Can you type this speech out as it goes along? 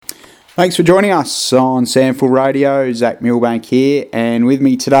Thanks for joining us on SANFL Radio. Zach Milbank here, and with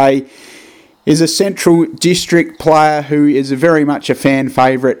me today is a Central District player who is very much a fan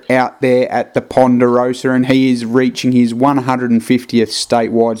favourite out there at the Ponderosa, and he is reaching his 150th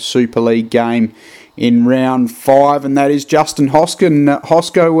statewide Super League game in round 5, and that is Justin Hoskin.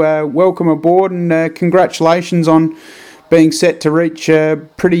 Hosco, welcome aboard, and congratulations on being set to reach a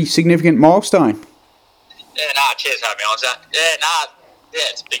pretty significant milestone. Cheers for having me on, Zach.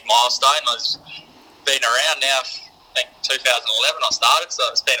 It's a big milestone. I've been around now, I think 2011 I started, so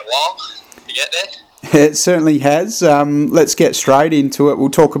it's been a while to get there. It certainly has. Let's get straight into it. We'll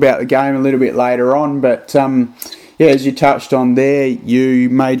talk about the game a little bit later on, but as you touched on there, you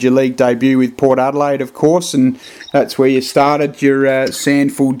made your league debut with Port Adelaide, of course, and that's where you started your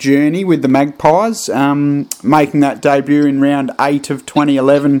SANFL journey with the Magpies, making that debut in round 8 of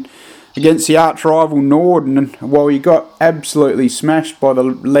 2011 against the arch rival Norden. And while you got absolutely smashed by the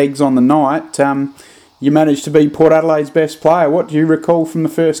legs on the night, you managed to be Port Adelaide's best player. What do you recall from the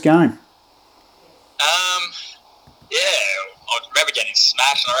first game? I remember getting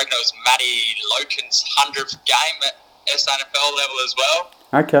smashed, and I reckon it was Matty Loken's 100th game at SANFL level as well.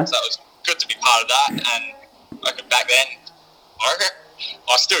 Okay. So it was good to be part of that, and I reckon back then,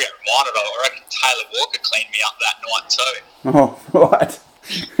 I still get reminded of it. I reckon Taylor Walker cleaned me up that night too. Oh, right.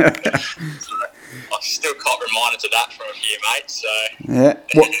 So I still caught reminded to that from a few mates. So yeah.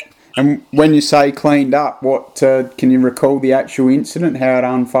 And when you say cleaned up, what can you recall the actual incident, how it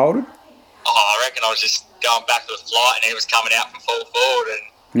unfolded? I reckon I was just going back to the flight, and he was coming out from full forward,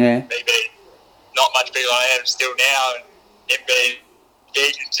 and me being not much bigger than I am still now, and him being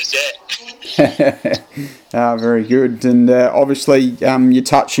big, it's just it. Very good. And obviously, you're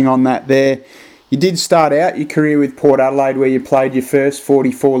touching on that there. You did start out your career with Port Adelaide, where you played your first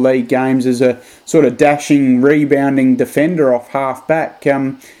 44 league games as a sort of dashing, rebounding defender off half-back.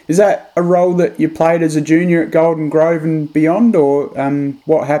 Is that a role that you played as a junior at Golden Grove and beyond, or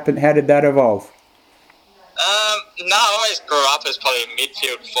what happened? How did that evolve? No, I always grew up as probably a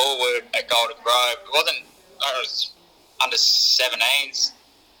midfield forward at Golden Grove. It was under 17s,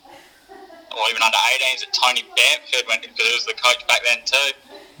 or even under 18s at Tony Bamford, because he was the coach back then too.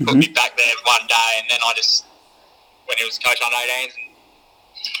 Put me back there one day, and then when he was coach under 18s,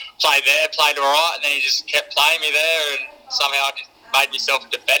 and played all right, and then he just kept playing me there, and somehow I just made myself a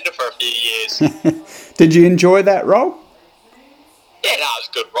defender for a few years. Did you enjoy that role? Yeah, no, it was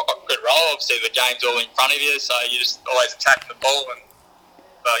a good role. Obviously, the game's all in front of you, so you're just always attacking the ball, and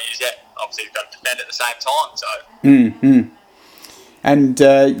obviously you've got to defend at the same time. So. And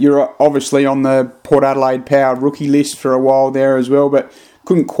you're obviously on the Port Adelaide Power rookie list for a while there as well, but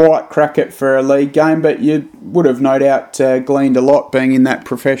couldn't quite crack it for a league game. But you would have no doubt gleaned a lot being in that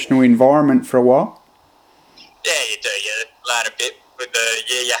professional environment for a while. Yeah, you do. You learn a bit with the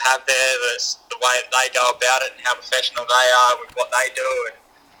year you have there, the way they go about it and how professional they are with what they do. And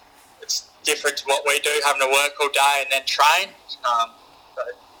it's different to what we do, having to work all day and then train. So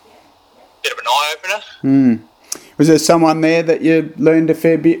bit of an eye-opener. Was there someone there that you learned a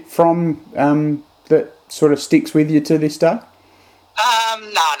fair bit from that sort of sticks with you to this day? No,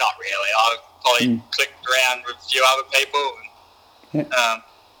 not really. I probably clicked around with a few other people.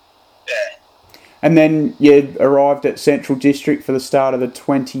 And then you arrived at Central District for the start of the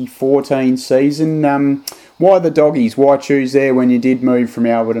 2014 season. Why the Doggies? Why choose there when you did move from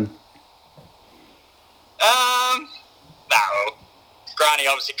Alberton? Granny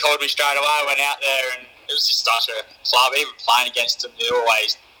obviously called me straight away. I went out there, and it was just such a club. Even playing against them, you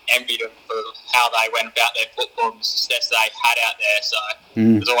always envied them for how they went about their football and the success they had out there. So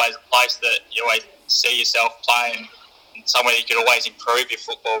it was always a place that you always see yourself playing, and somewhere you could always improve your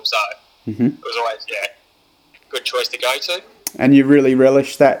football. So it was always a good choice to go to. And you really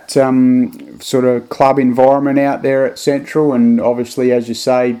relish that sort of club environment out there at Central, and obviously, as you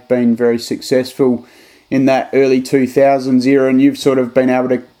say, been very successful in that early 2000s era, and you've sort of been able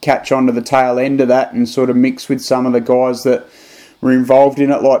to catch on to the tail end of that and sort of mix with some of the guys that were involved in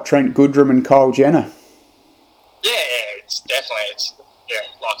it, like Trent Goodrum and Cole Jenner. Yeah, it's definitely,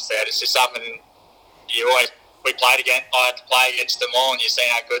 like I said, it's just something we played against. I had to play against them all, and you've seen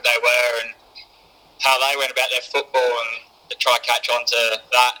how good they were and how they went about their football, and to try to catch on to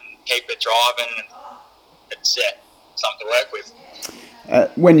that and keep it driving, and it's something to work with.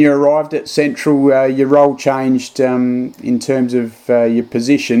 When you arrived at Central, your role changed in terms of your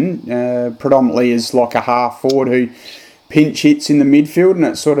position, predominantly as like a half forward who pinch hits in the midfield, and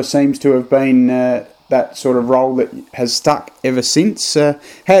it sort of seems to have been that sort of role that has stuck ever since.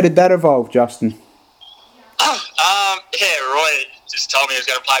 How did that evolve, Justin? Roy just told me he was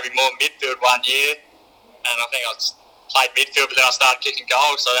going to play me more midfield one year, and I think I was played midfield, but then I started kicking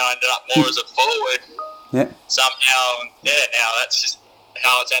goals, so then I ended up more as a forward. Yeah. Somehow, now that's just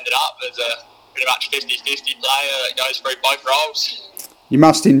how it's ended up, as a pretty much 50-50 player that goes through both roles. You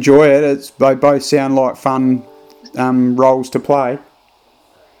must enjoy it. They both sound like fun roles to play.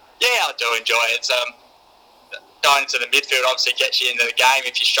 Yeah, I do enjoy it. It's, going into the midfield obviously gets you into the game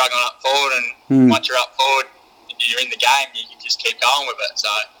if you're struggling up forward, and once you're up forward and you're in the game, you can just keep going with it. So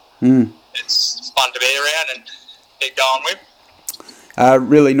it's fun to be around and keep going with.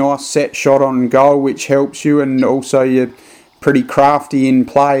 Really nice set shot on goal, which helps you, and also you're pretty crafty in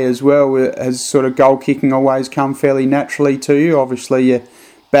play as well. Has sort of goal kicking always come fairly naturally to you? Obviously, you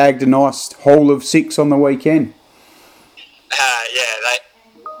bagged a nice haul of 6 on the weekend.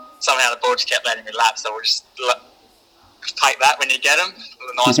 Somehow the ball just kept letting me lap, so we'll just take that when you get them,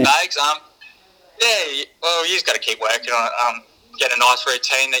 the nice bags. You just got to keep working on it. Get a nice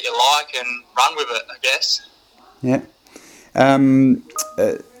routine that you like and run with it, I guess. Yeah.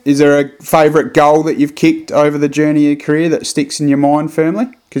 Is there a favourite goal that you've kicked over the journey of your career that sticks in your mind firmly?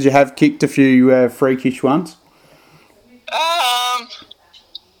 Because you have kicked a few freakish ones. I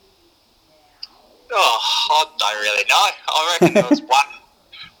don't really know. I reckon there was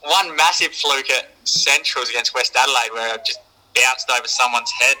one massive fluke at Centrals against West Adelaide where I just bounced over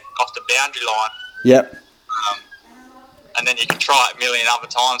someone's head off the boundary line. Yep. And then you can try it a million other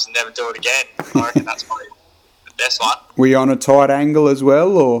times and never do it again. I reckon that's probably the best one. Were you on a tight angle as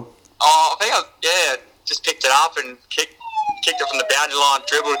well, or? I think just picked it up and kicked it from the boundary line,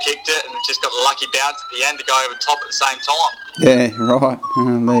 dribbled, kicked it, and just got a lucky bounce at the end to go over top at the same time. Yeah, right.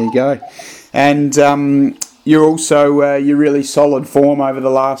 There you go. And you're also you're really solid form over the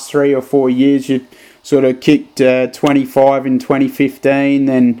last 3 or 4 years. You sort of kicked 25 in 2015,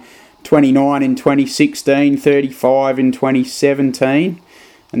 then 29 in 2016, 35 in 2017,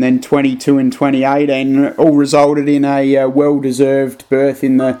 and then 22 in 2018. All resulted in a well-deserved berth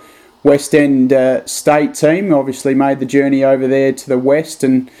in the West End state team. Obviously made the journey over there to the West,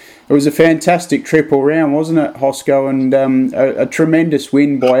 and it was a fantastic trip all round, wasn't it, Hosco? And a tremendous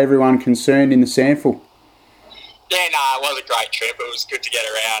win by everyone concerned in the SANFL. Yeah, no, it was a great trip. It was good to get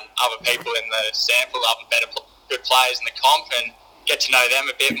around other people in the SANFL, other good players in the comp, and get to know them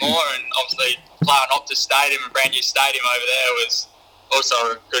a bit more. And obviously play on Optus Stadium, a brand new stadium over there, was also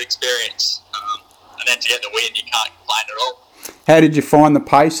a good experience. And then to get the win, you can't complain at all. How did you find the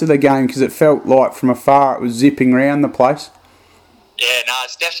pace of the game? Because it felt like from afar it was zipping around the place. Yeah, no,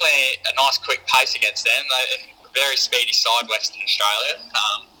 it's definitely a nice quick pace against them. They're a very speedy side, Western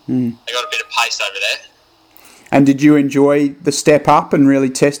Australia. They got a bit of pace over there. And did you enjoy the step up and really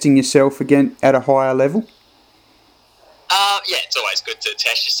testing yourself again at a higher level? Yeah, it's always good to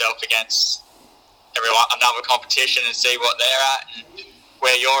test yourself against another competition and see what they're at and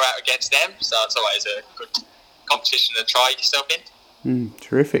where you're at against them. So it's always a good competition to try yourself in.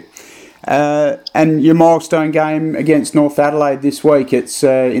 Terrific. And your milestone game against North Adelaide this week, it's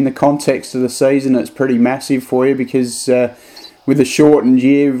in the context of the season, it's pretty massive for you because with a shortened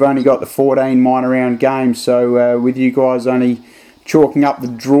year, we've only got the 14 minor round games. So with you guys only chalking up the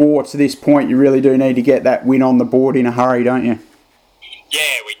draw to this point, you really do need to get that win on the board in a hurry, don't you?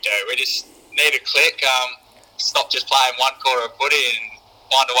 Yeah, we do. We just need a click. Stop just playing one quarter of footy and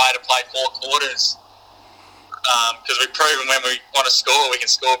find a way to play 4 quarters. Because we've proven when we want to score, we can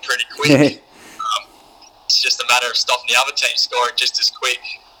score pretty quick. Yeah. It's just a matter of stopping the other team scoring just as quick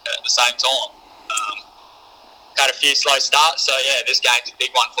at the same time. Had a few slow starts, so yeah, this game's a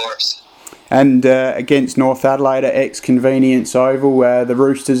big one for us. And against North Adelaide at ex-Convenience Oval, the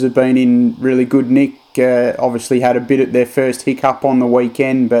Roosters have been in really good nick. Obviously had a bit at their first hiccup on the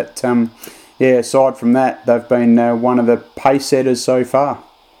weekend, but aside from that, they've been one of the pace setters so far.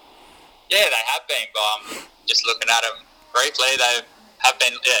 Yeah, they have been. But just looking at them briefly, they have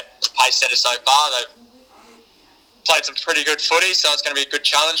been pace setters so far. They've played some pretty good footy, so it's going to be a good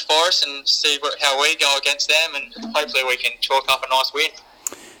challenge for us and see how we go against them, and hopefully we can chalk up a nice win.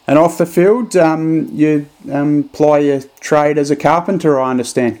 And off the field, you ply your trade as a carpenter, I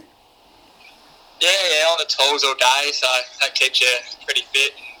understand. Yeah, on the tools all day, so that keeps you pretty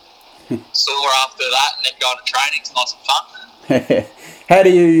fit and sore after that, and then going to training. It's nice and fun. How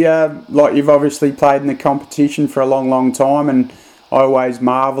do you, you've obviously played in the competition for a long, long time, and I always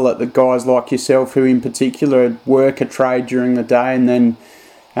marvel at the guys like yourself who in particular work a trade during the day and then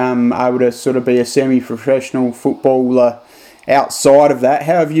able to sort of be a semi-professional footballer outside of that.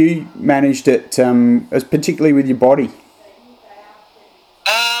 How have you managed it, particularly with your body?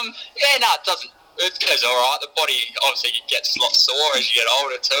 It doesn't. It goes all right. The body obviously gets a lot sore as you get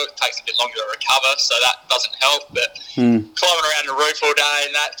older too. It takes a bit longer to recover, so that doesn't help. But climbing around the roof all day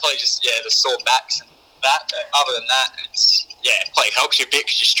and that, probably just the sore backs and that. But other than that, it probably helps you a bit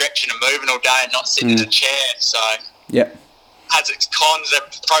because you're stretching and moving all day and not sitting in a chair. So yep, has its cons,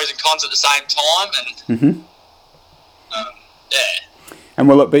 pros and cons at the same time. And And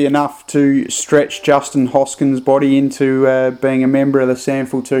will it be enough to stretch Justin Hoskins' body into being a member of the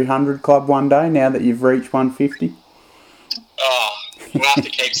Sample 200 Club one day, now that you've reached 150? Oh, we'll have to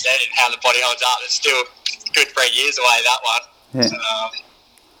keep setting how the body holds up. It's still a good 3 years away, that one.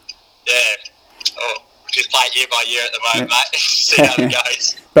 Just play it year by year at the moment, mate. See how it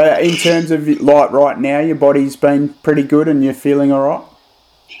goes. But in terms of, like, right now, your body's been pretty good and you're feeling all right?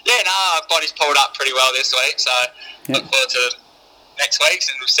 Yeah, no, body's pulled up pretty well this week, so look forward to next week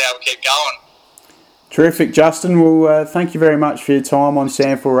and we'll see how we keep going. Terrific, Justin. Well, thank you very much for your time on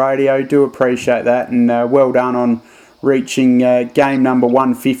Sample Radio. Do appreciate that, and well done on reaching game number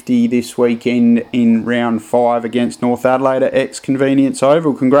 150 this weekend in round 5 against North Adelaide at X Convenience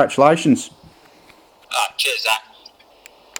Oval. Congratulations. Cheers, Zach.